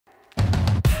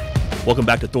Welcome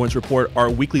back to Thorns Report, our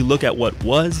weekly look at what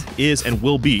was, is, and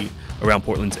will be around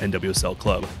Portland's NWSL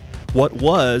club. What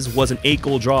was an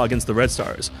 8-goal draw against the Red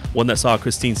Stars, one that saw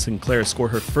Christine Sinclair score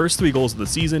her first 3 goals of the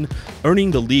season,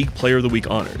 earning the League Player of the Week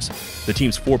honors. The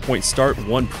team's 4-point start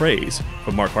won praise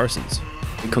from Mark Parsons.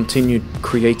 We continued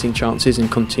creating chances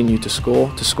and continued to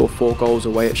score 4 goals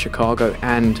away at Chicago,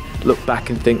 and look back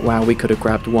and think, wow, we could have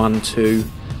grabbed 1-2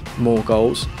 more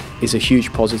goals is a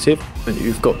huge positive, and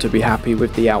you've got to be happy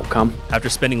with the outcome. After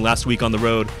spending last week on the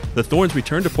road, the Thorns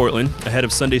returned to Portland ahead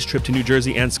of Sunday's trip to New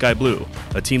Jersey and Sky Blue,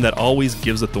 a team that always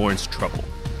gives the Thorns trouble.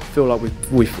 I feel like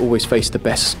we've always faced the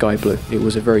best Sky Blue. It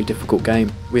was a very difficult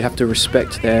game. We have to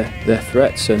respect their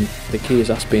threats, and the key is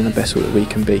us being the best that we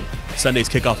can be. Sunday's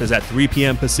kickoff is at 3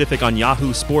 p.m. Pacific on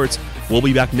Yahoo Sports. We'll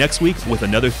be back next week with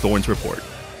another Thorns Report.